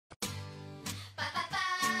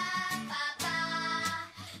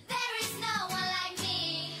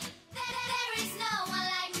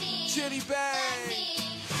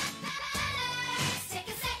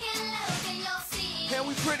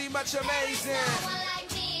pretty much amazing.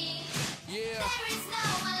 Yeah.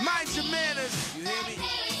 Mind your manners. You hear me?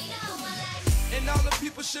 And all the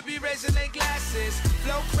people should be raising their glasses.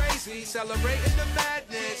 Flow crazy, celebrating the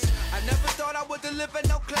madness. I never thought I would deliver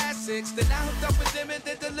no classics. Then I hooked up with them and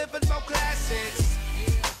they delivered more classics.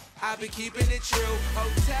 I be keeping it true.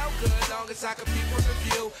 Hotel good, long as I can peep on the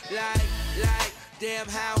view. Like, damn,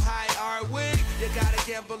 how high are we? You gotta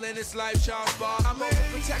gamble in this life, Charles Bar. I'm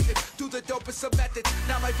overprotected, do the dopest of methods.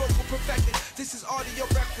 Now my vocal perfected, this is audio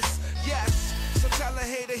breakfast, yes. So tell a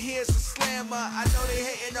hater here's a slammer. I know they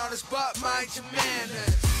hating on us, but mind your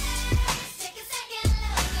manners.